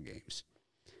non-divisional games.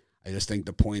 I just think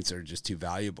the points are just too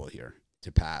valuable here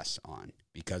to pass on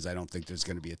because I don't think there's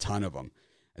going to be a ton of them.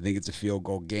 I think it's a field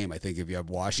goal game. I think if you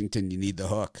have Washington, you need the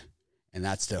hook, and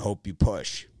that's to hope you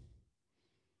push.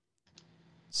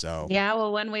 So yeah,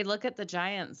 well, when we look at the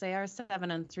Giants, they are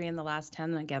 7-3 in the last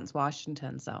 10 against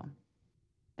Washington. So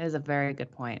it is a very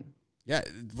good point. Yeah,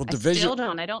 well,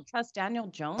 I don't trust Daniel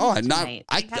Jones. Oh, tonight.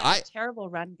 I had a terrible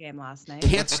run game last night.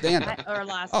 Can't stand him. Or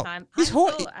last time. He's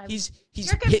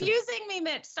You're confusing me,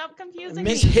 Mitch. Stop confusing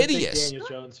me. He's hideous. Daniel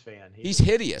Jones fan. He's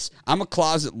hideous. I'm a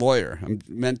closet lawyer. I'm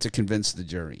meant to convince the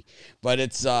jury, but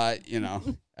it's I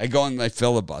go in my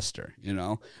filibuster.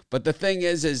 But the thing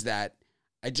is that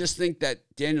I just think that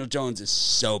Daniel Jones is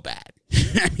so bad.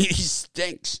 I mean, he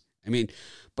stinks.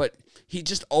 But he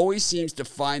just always seems to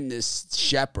find this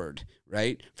shepherd,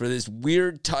 right, for this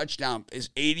weird touchdown, his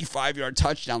 85-yard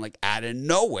touchdown, like out of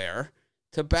nowhere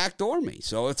to backdoor me.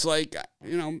 So it's like,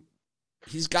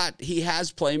 he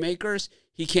has playmakers.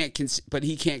 He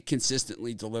can't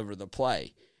consistently deliver the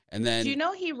play. And then, do you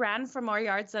know he ran for more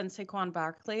yards than Saquon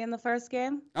Barkley in the first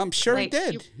game? I'm sure he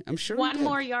did. One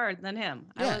more yard than him.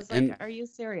 Yeah, I was like, are you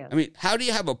serious? How do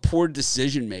you have a poor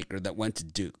decision maker that went to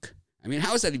Duke?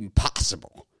 How is that even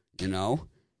possible?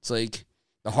 It's like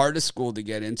the hardest school to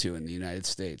get into in the United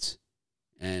States.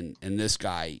 And this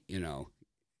guy, can't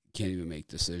even make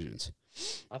decisions.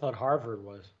 I thought Harvard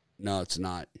was. No, it's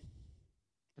not.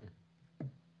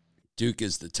 Duke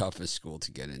is the toughest school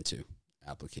to get into,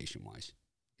 application-wise,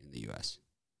 in the U.S.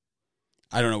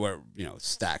 I don't know where, it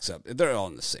stacks up. They're all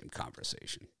in the same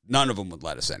conversation. None of them would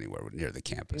let us anywhere near the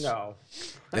campus. No.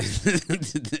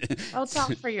 Oh,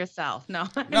 talk for yourself. No.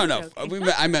 No.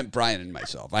 I meant Brian and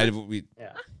myself.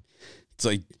 Yeah. It's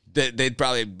like they'd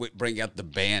probably bring out the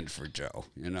band for Joe.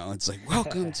 It's like,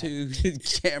 welcome to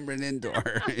Cameron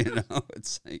Indoor.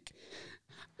 It's like,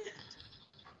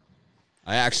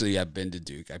 I actually have been to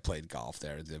Duke. I played golf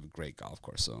there. They have a great golf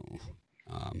course. So,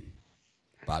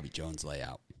 Bobby Jones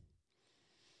layout.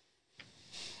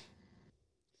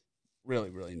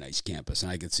 Really, really nice campus,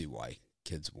 and I can see why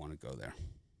kids want to go there.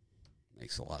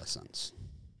 Makes a lot of sense.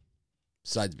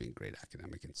 Besides being a great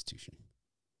academic institution.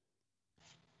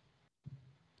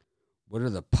 What are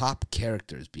the pop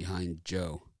characters behind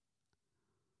Joe?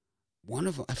 One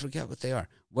of them, I forget what they are.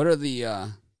 What are these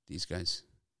guys?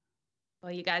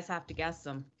 Well, you guys have to guess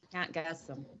them. Can't guess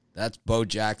them. That's Bo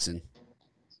Jackson.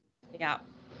 Yeah.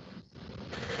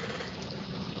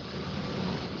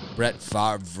 Brett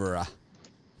Favre.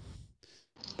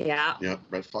 Yeah. Yeah,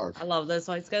 Brett Favre. I love this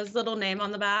one. He's got his little name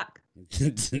on the back.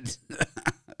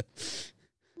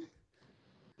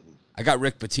 I got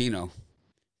Rick Pitino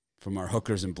from our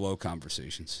hookers and blow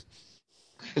conversations.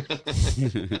 I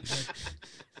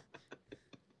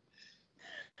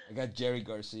got Jerry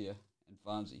Garcia and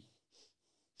Fonzie.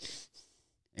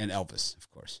 And Elvis,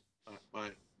 of course.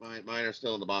 Mine are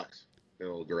still in the box. Good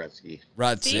old Goretzky.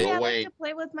 Rod, See, No I way. like to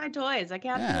play with my toys. I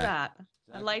can't Yeah. do that.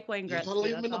 I like Wayne You Gretzky. gotta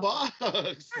leave him in the that's all.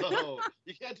 box. So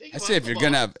you can't take him I out say of if you're the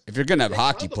gonna box. have Take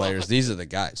hockey him out the players, box. these are the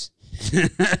guys.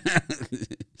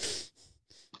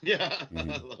 Yeah,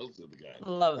 Mhm. those are the guys.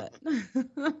 Love it.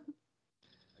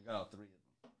 I got all three of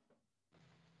them.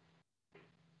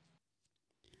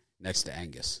 Next to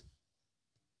Angus.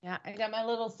 Yeah, I got my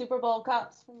little Super Bowl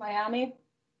cups from Miami.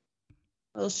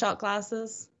 Little shot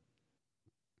glasses.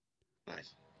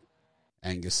 Nice.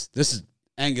 Angus.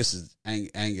 Angus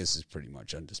is pretty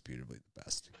much undisputably the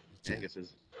best. Angus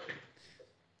is.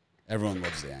 Everyone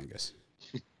loves the Angus.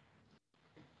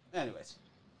 Anyways,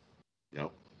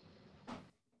 Yep.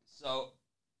 so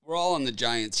we're all on the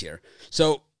Giants here.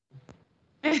 So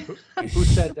Who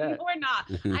said that? We're not.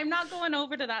 I'm not going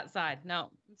over to that side. No,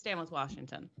 I'm staying with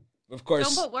Washington. of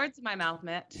course, Don't put words in my mouth,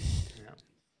 Mitch.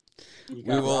 You We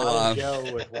got will, Rod and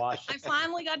Joe with I Washington.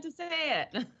 finally got to say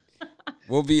it.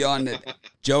 we'll be on it.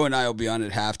 Joe and I will be on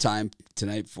at halftime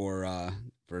tonight for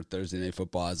Thursday Night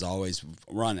Football. As always,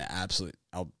 we're on it.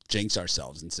 I'll jinx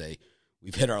ourselves and say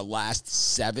we've hit our last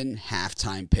 7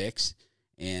 halftime picks,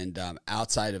 and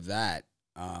outside of that,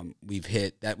 we've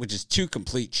hit that, which is 2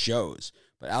 complete shows.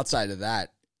 But outside of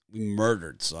that, we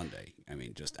murdered Sunday. I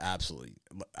mean, just absolutely.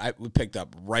 We picked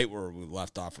up right where we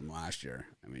left off from last year.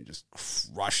 I mean, just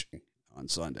crushing on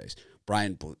Sundays.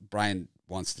 Brian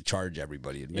wants to charge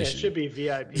everybody Yeah, it admission. should be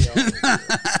VIP only.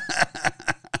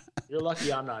 You're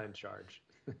lucky I'm not in charge.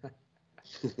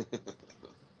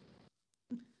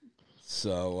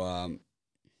 So,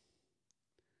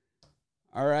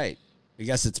 all right. I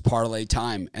guess it's parlay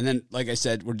time. And then, like I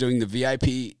said, we're doing the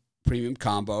VIP premium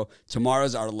combo.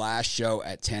 Tomorrow's our last show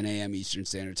at 10 a.m. Eastern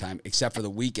Standard Time, except for the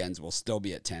weekends. We'll still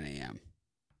be at 10 a.m.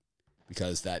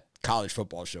 because that college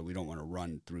football show, we don't want to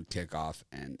run through kickoff,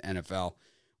 and NFL,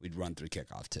 we'd run through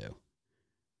kickoff too.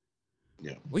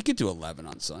 Yeah. We could do 11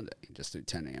 on Sunday, just do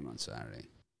 10 a.m. on Saturday.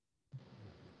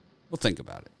 We'll think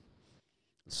about it.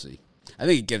 Let's see. I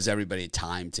think it gives everybody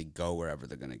time to go wherever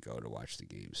they're going to go to watch the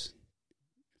games.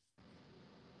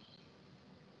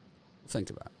 We'll think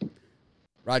about it.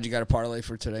 Rod, you got a parlay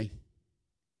for today?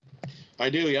 I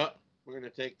do, yep. We're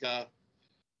going to take,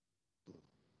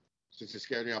 since you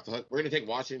scared me off the hook, we're going to take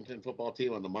Washington football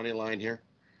team on the money line here.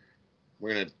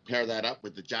 We're going to pair that up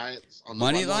with the Giants on the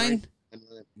Money run line? And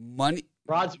Money?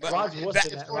 Rod's Well, wussing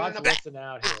it's out, going in Rod's the back. wussing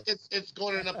out here. it's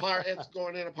going in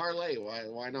a parlay.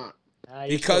 Why not?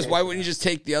 Because why wouldn't you just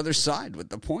take the other side with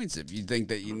the points if you think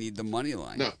that you need the money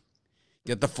line? No.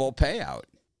 Get the full payout.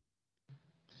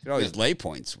 You could always lay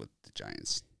points with the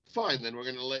Giants. Fine, then we're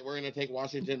gonna take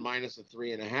Washington minus a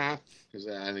 3.5 because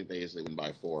I think they usually win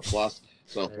by 4+.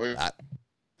 So we're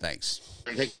Thanks.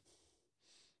 gonna take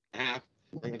half.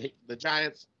 We're gonna take the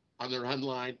Giants on the run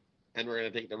line, and we're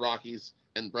gonna take the Rockies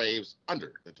and Braves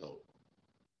under the total.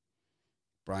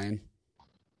 Brian?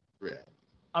 Yeah.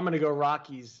 I'm going to go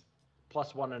Rockies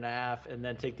plus 1.5 and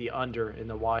then take the under in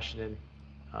the Washington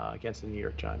against the New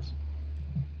York Giants.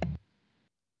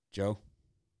 Joe?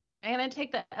 I'm going to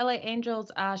take the LA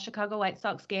Angels Chicago White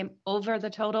Sox game over the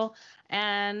total.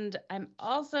 And I'm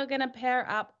also going to pair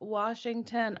up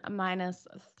Washington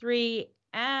 -3.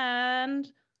 And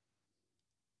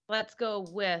let's go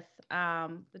with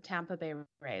the Tampa Bay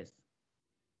Rays.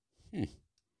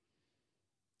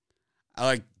 I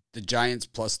like the Giants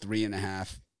plus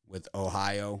 3.5 with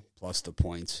Ohio plus the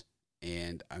points.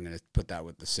 And I'm going to put that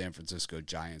with the San Francisco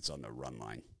Giants on the run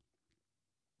line.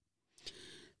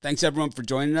 Thanks, everyone, for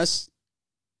joining us.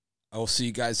 I will see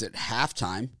you guys at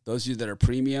halftime. Those of you that are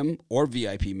premium or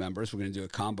VIP members, we're going to do a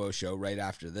combo show right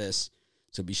after this.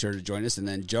 So be sure to join us. And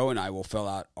then Joe and I will fill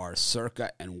out our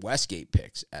Circa and Westgate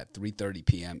picks at 3:30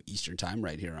 p.m. Eastern Time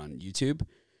right here on YouTube.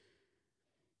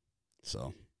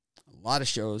 So a lot of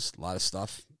shows, a lot of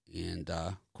stuff. And,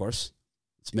 of course,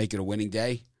 let's make it a winning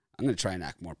day. I'm going to try and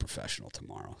act more professional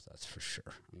tomorrow. That's for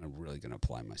sure. I'm really going to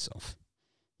apply myself.